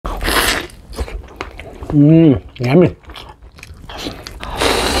Yummy.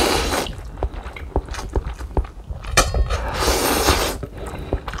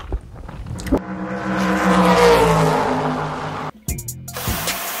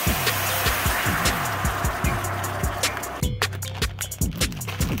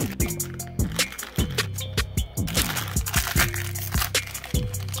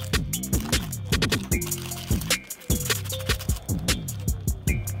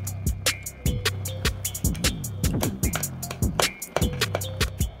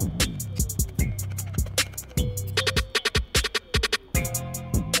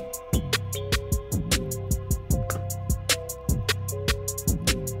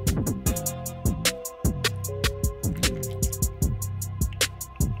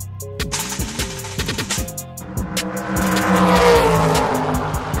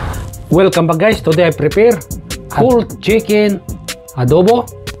 Welcome back, guys. Today I prepare whole chicken adobo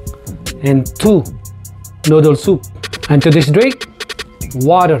and 2 noodle soup. And to this drink,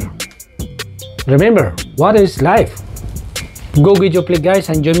 water. Remember, water is life. Go get your plate, guys,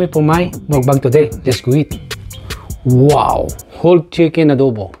 and join me for my mukbang today. Let's go eat. Wow, whole chicken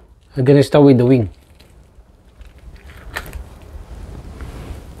adobo. I'm gonna start with the wing.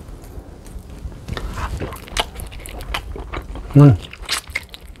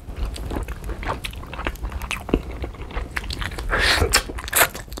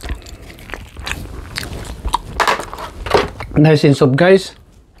 Nice and soft, guys.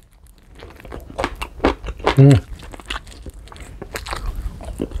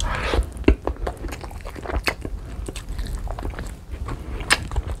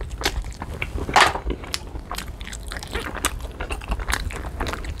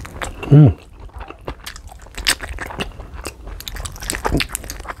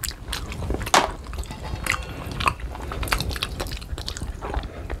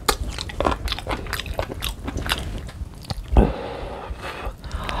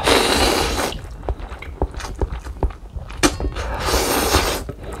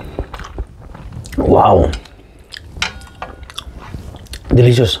 Wow,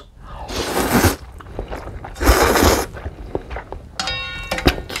 delicious.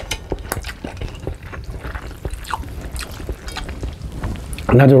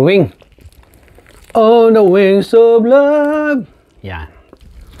 Another wing. On the wings of love. Yeah.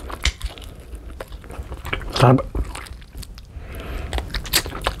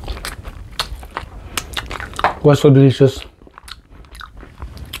 Was so delicious.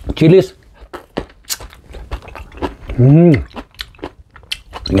 Chilies.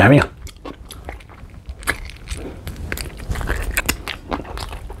 Yummy.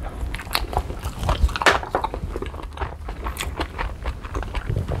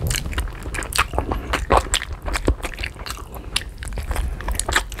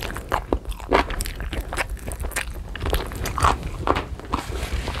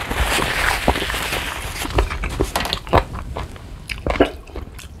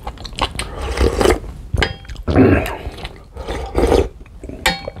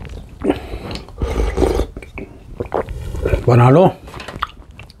 Panalo.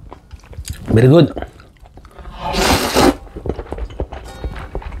 Very good.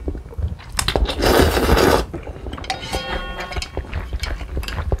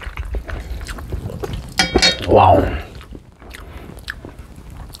 Wow.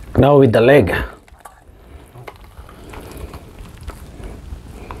 Now with the leg.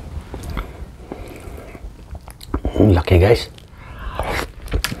 Lucky, guys.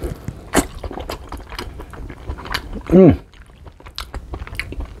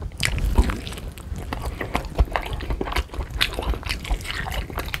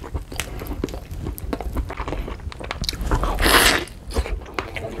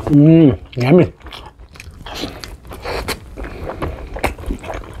 Yummy.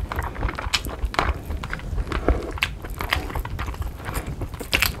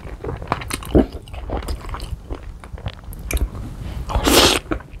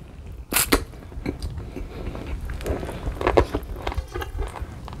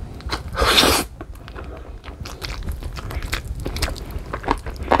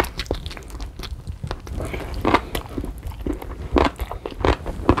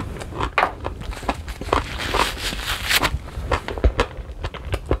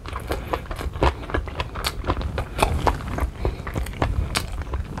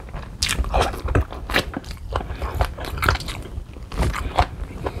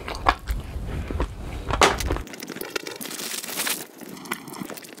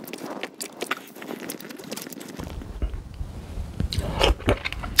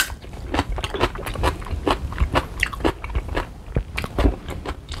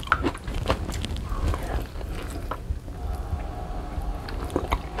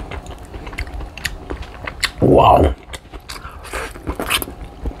 Wow.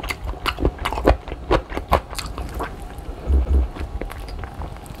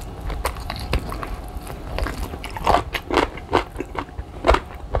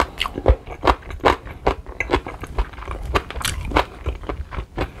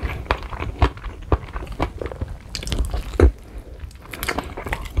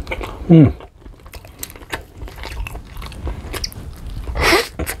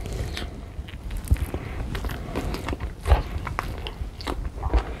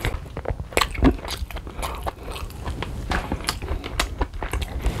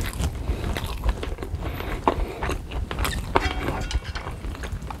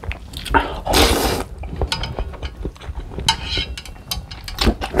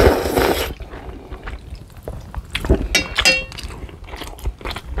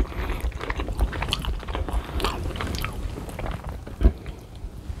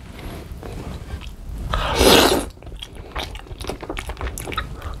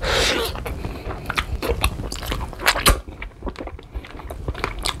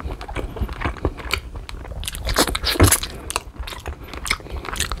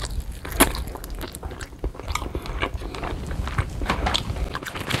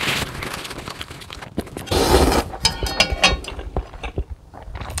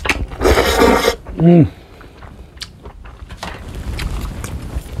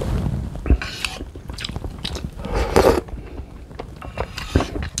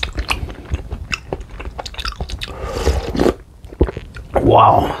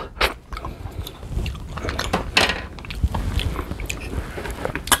 Wow.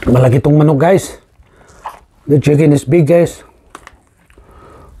 Malaki tong manok, guys. The chicken is big, guys.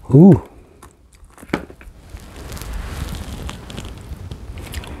 Ooh.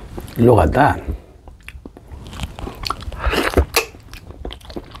 Look at that.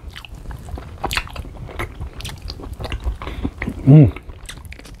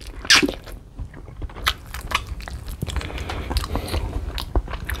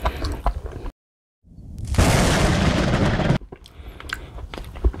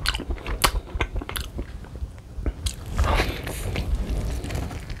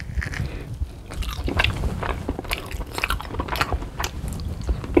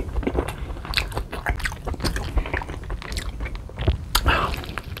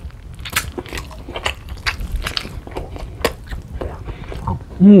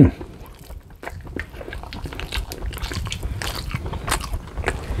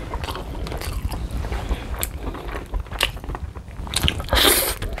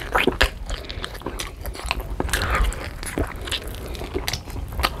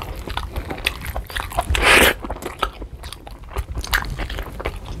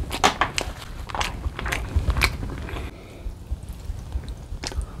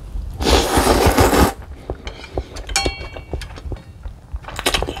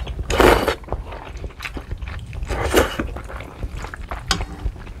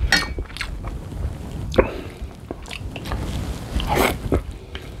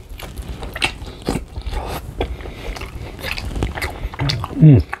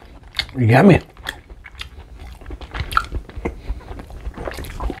 Yummy.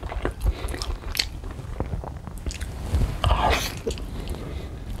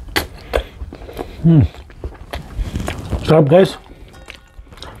 Sarap, guys.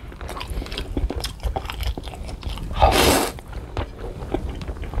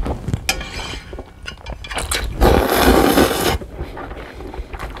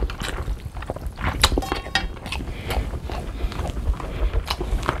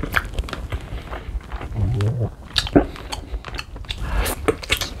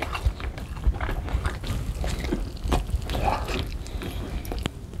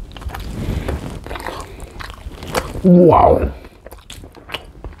 Wow.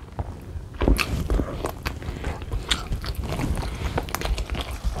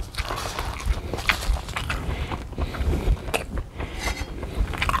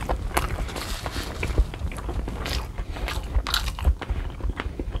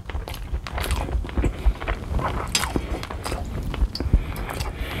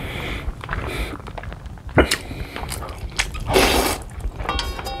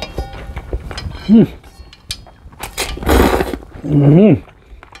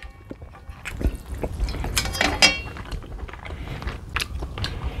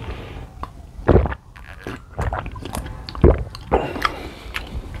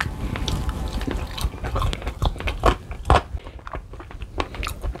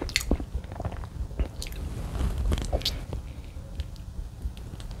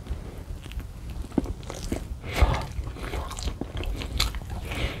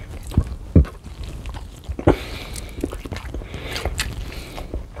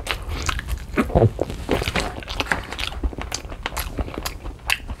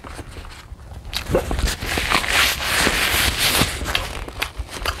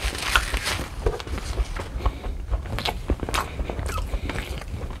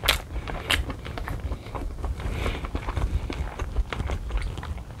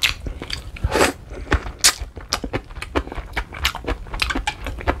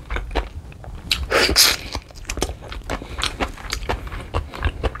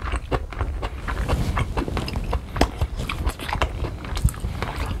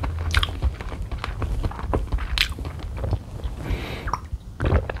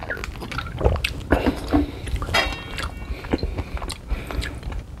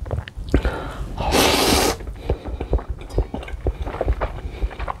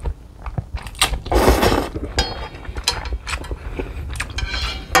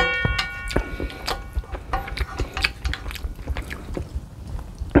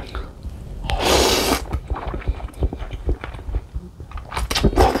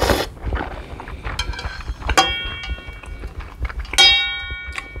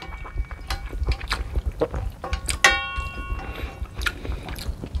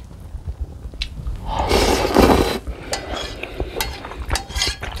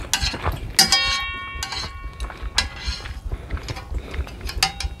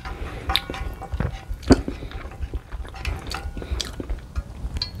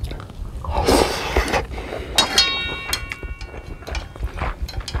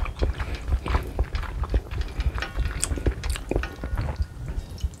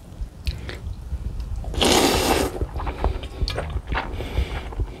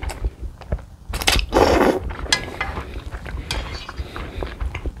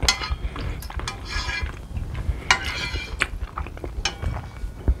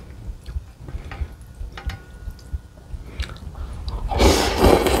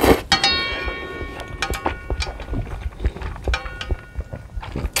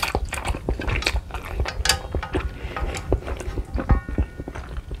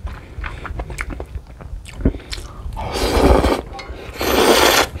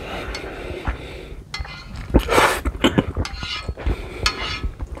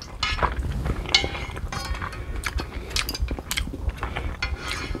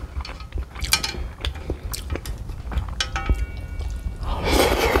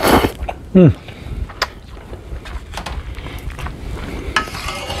 Whew.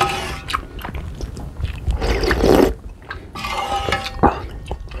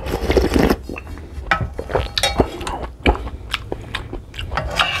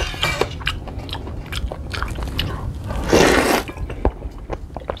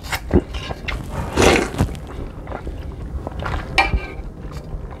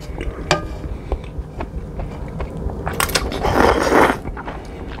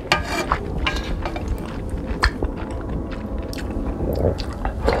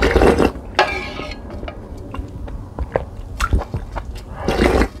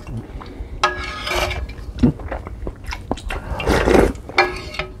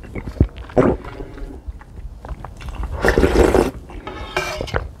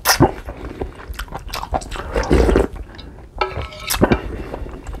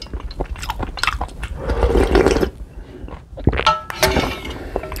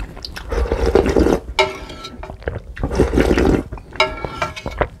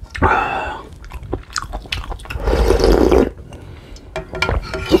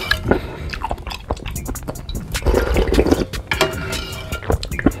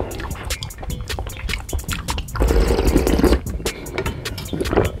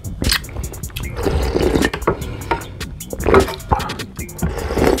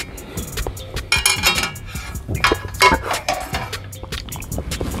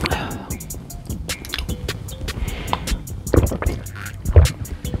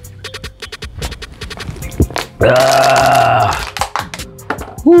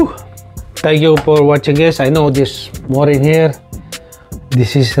 Thank you for watching, guys. I know there's more in here.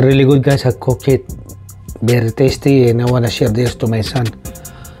 This is really good, guys. I cook it very tasty and I want to share this to my son.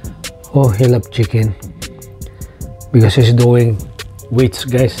 Oh, he loves chicken because he's doing weights,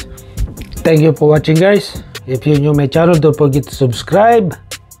 guys. Thank you for watching, guys. If you're new to my channel, don't forget to subscribe,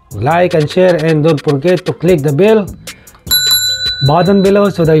 like and share, and don't forget to click the bell button below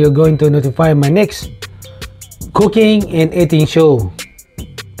so that you're going to notify my next cooking and eating show.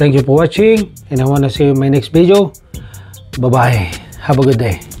 Thank you for watching, and I want to see you in my next video. Bye bye. Have a good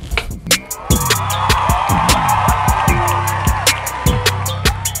day.